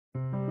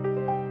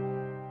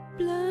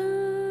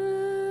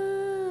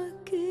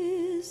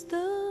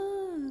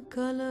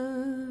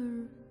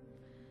color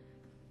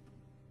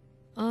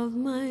of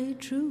my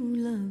true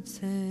love's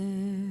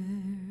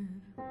hair.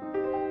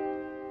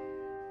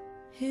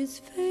 His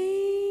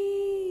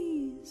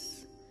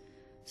face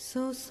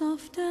so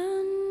soft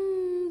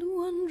and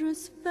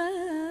wondrous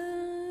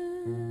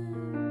fair,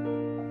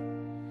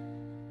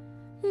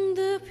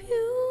 the purest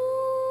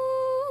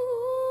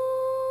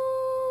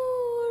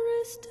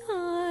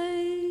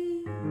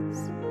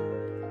eyes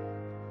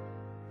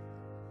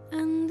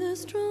and the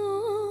strongest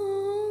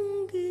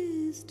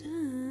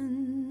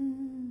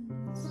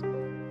hands.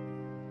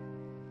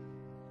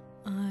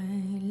 I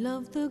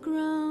love the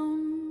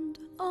ground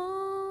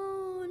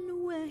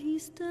on where he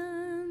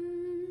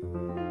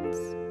stands.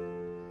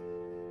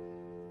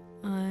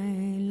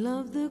 I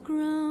love the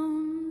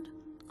ground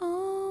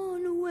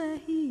on where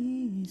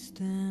he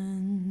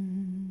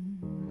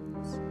stands.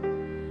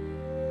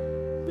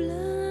 Black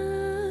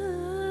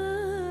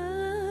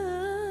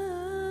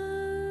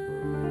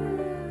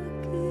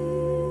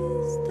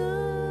is the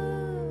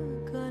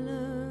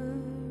color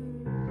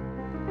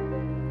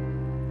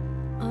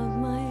of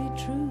my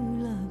true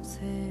love's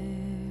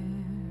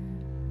hair,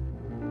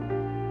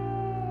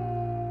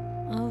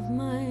 of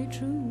my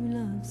true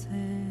love's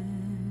hair,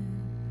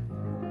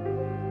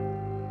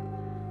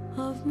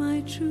 of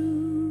my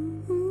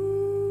true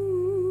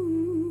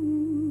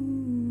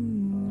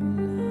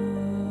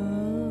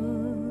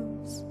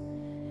love's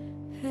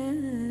hair.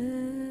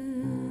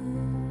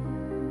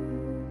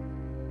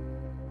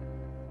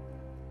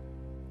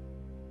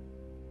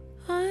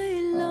 I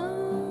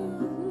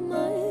love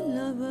my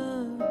lover,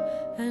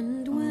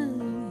 and well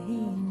he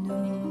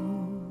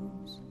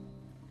knows.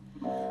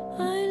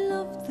 I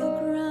love the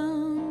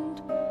ground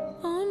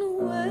on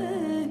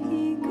where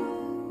he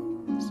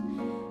goes.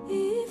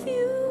 If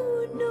you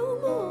no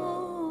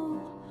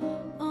more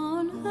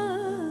on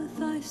earth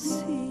I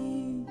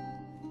see,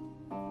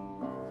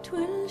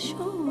 'twill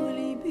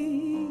surely be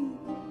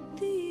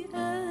the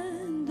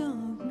end of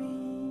me.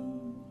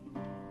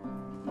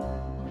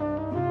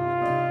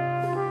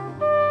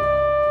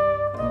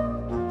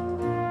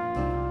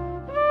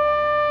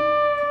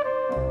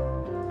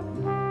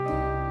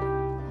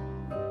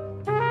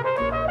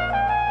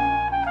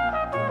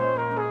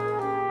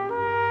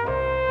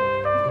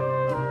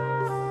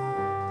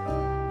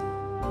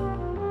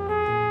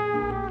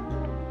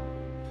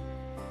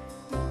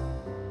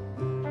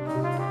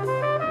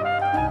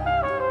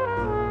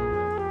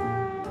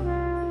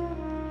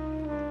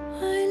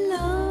 I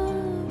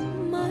love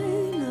my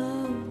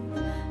love,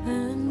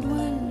 and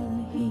well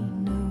he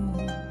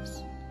knows.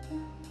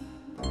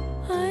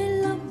 I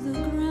love the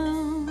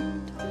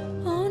ground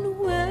on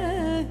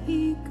where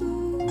he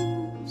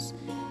goes.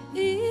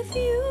 If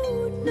you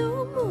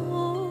no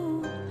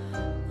more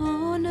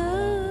on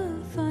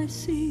earth I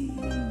see,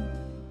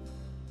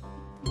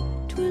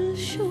 'twill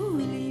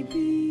surely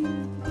be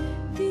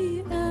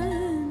the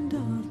end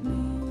of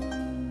me.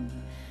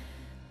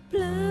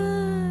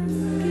 Black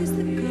is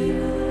the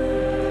color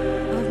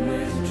of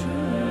my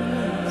true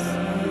love's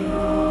hair.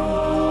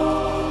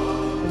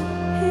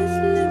 His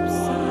lips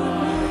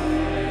are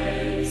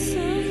like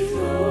some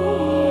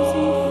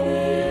rosy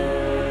fair,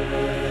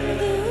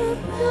 the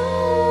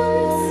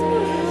purest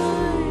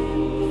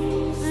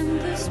smile and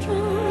the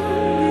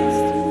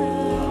strongest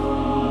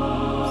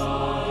hands.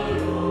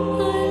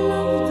 I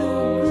love the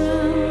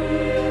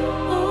ground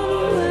on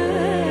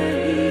where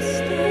he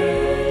stands.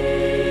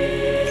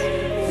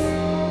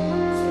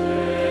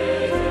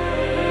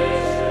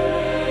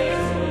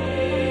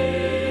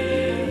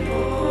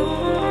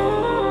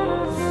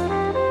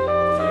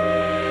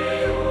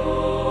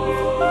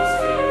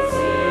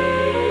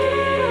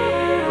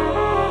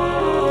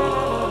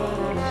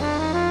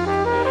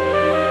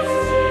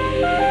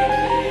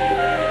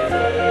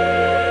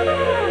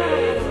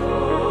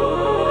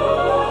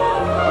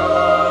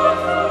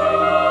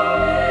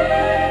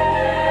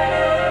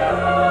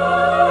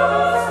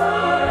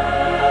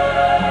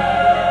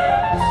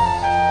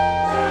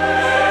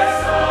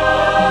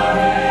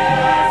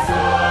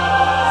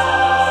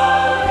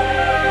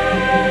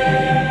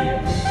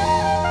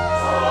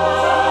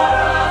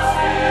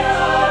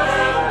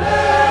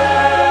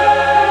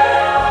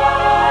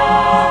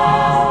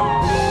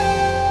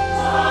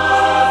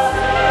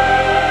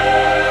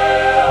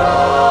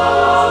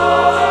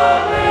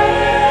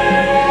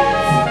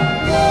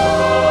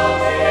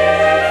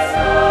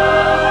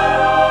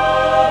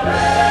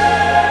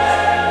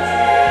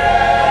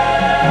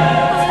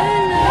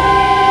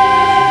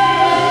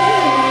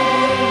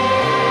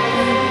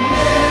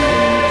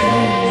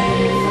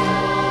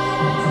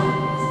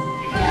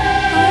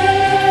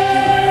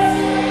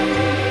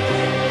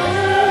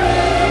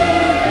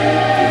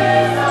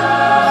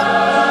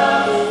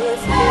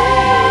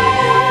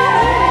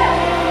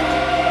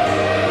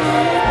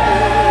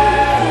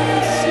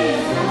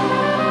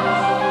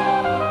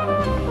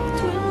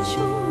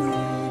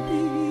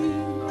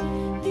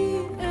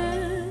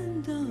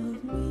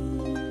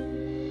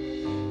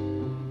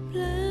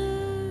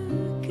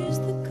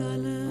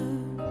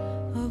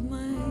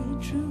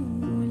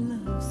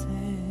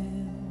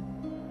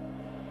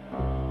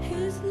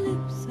 His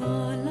lips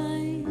are like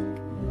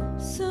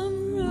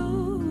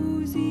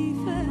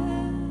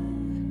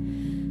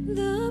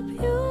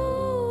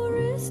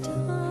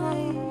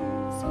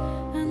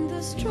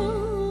your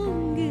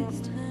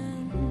strongest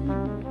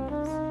hands.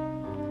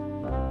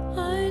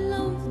 I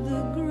love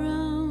the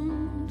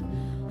ground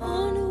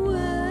on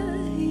where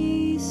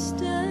he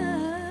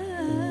stands.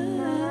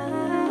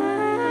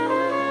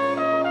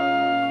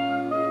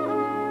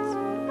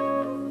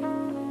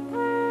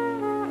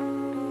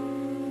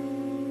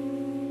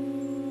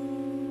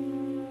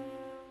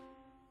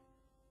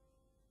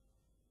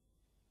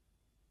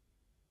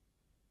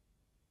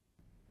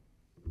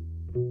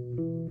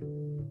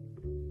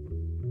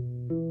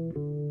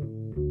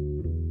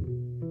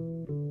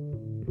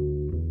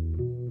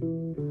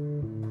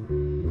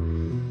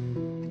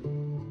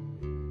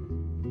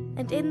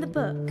 And in the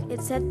book,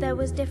 it said there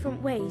was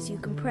different ways you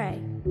can pray.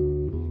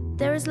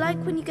 There is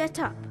like when you get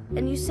up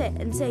and you sit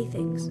and say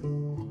things.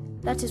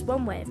 That is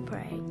one way of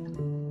praying.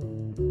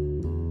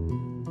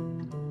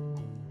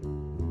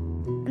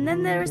 And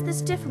then there is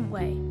this different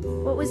way,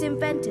 what was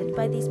invented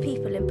by these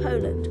people in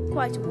Poland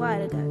quite a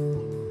while ago.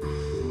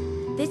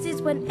 This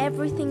is when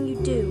everything you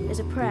do is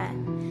a prayer,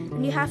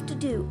 and you have to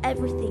do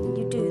everything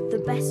you do the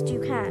best you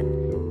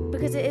can,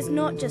 because it is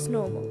not just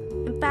normal.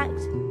 In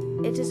fact,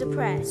 it is a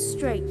prayer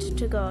straight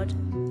to God.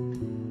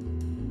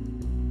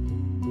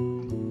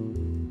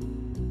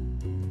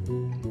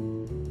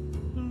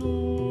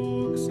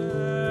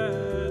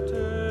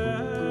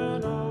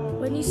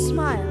 When you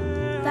smile,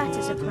 that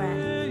is a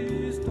prayer.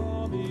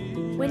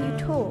 When you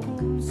talk,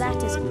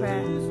 that is a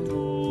prayer.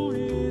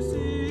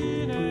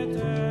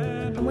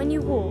 And when you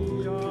walk,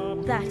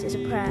 that is a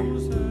prayer.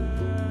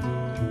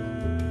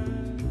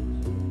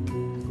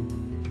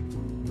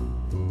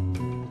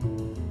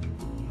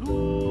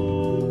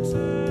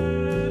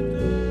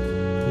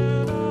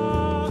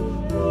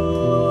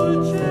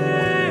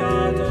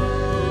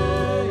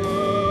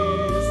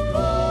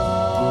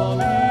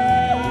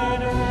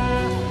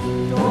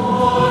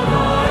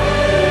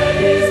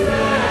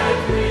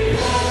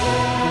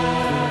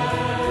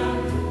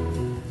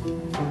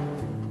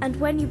 And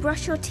when you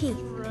brush your teeth,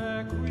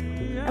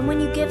 and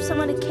when you give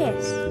someone a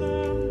kiss,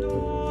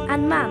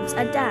 and mums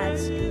and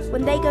dads,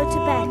 when they go to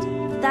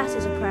bed, that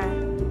is a prayer.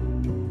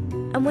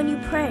 And when you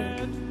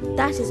pray,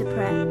 that is a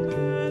prayer.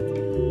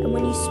 And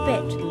when you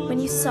spit, when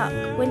you suck,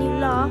 when you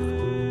laugh,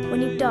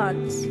 when you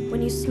dance,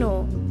 when you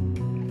snore,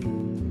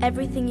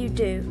 everything you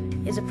do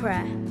is a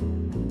prayer.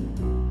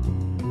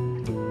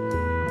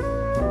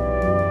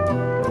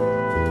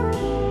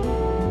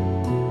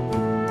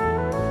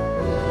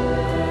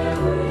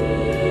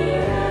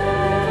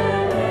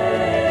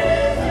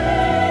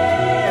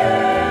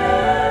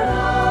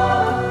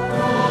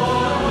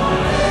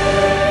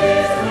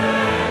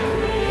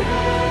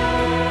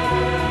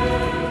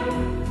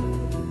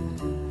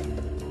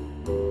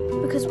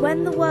 Because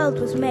when the world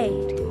was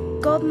made,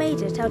 God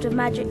made it out of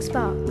magic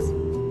sparks.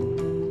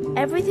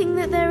 Everything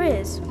that there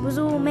is was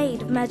all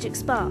made of magic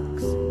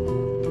sparks.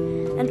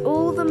 And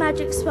all the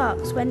magic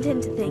sparks went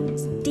into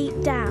things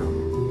deep down,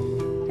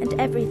 and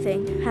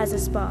everything has a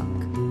spark.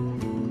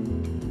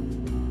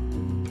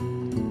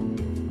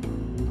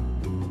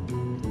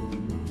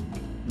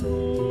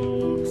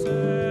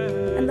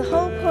 And the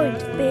whole point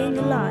of being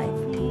alive,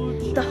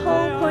 the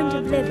whole point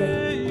of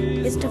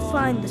living, is to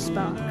find the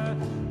spark.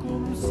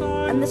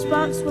 And the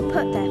sparks were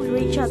put there for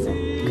each other,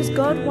 because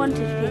God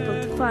wanted people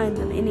to find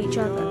them in each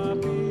other.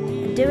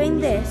 And doing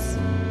this,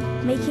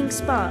 making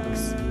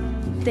sparks,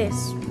 this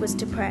was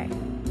to pray.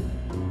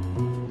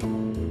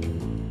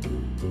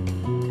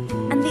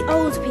 And the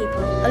old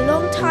people, a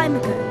long time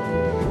ago,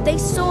 they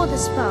saw the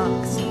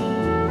sparks.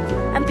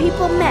 And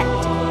people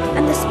met,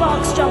 and the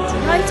sparks jumped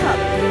right up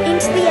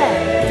into the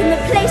air from the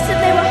place that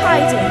they were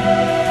hiding.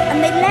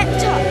 And they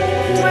leapt up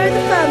through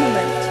the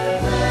firmament,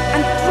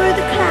 and through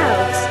the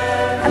clouds,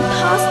 and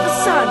past the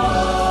sun,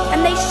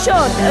 and they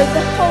shone over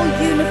the whole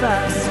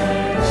universe.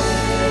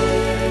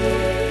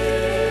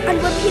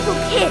 And when people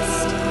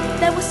kissed,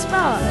 there were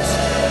sparks.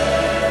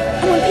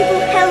 And when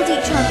people held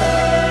each other,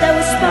 there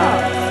were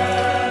sparks.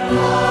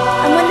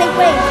 And when they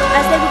waved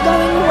as they were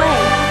going away,